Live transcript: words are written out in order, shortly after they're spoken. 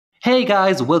Hey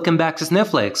guys, welcome back to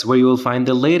Snowflakes, where you will find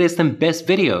the latest and best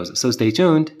videos, so stay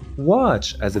tuned.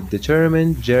 Watch as a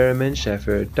determined German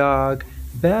Shepherd dog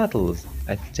battles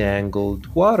a tangled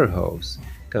water hose,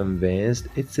 convinced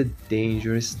it's a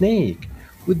dangerous snake.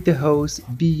 With the hose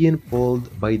being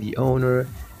pulled by the owner,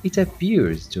 it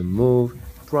appears to move,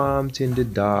 prompting the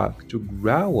dog to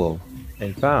growl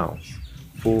and pounce,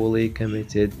 fully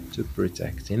committed to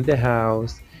protecting the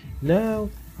house.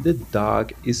 Now the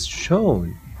dog is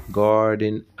shown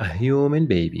guarding a human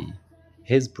baby,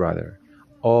 his brother,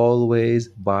 always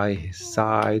by his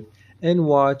side and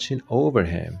watching over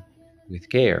him with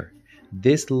care.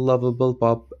 This lovable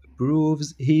pup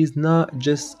proves he's not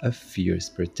just a fierce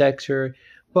protector,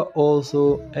 but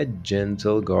also a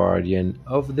gentle guardian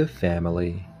of the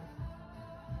family.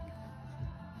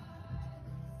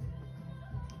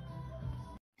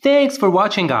 Thanks for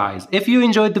watching guys. If you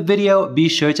enjoyed the video, be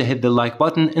sure to hit the like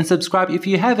button and subscribe if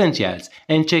you haven't yet.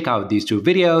 And check out these two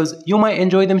videos, you might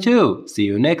enjoy them too. See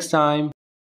you next time.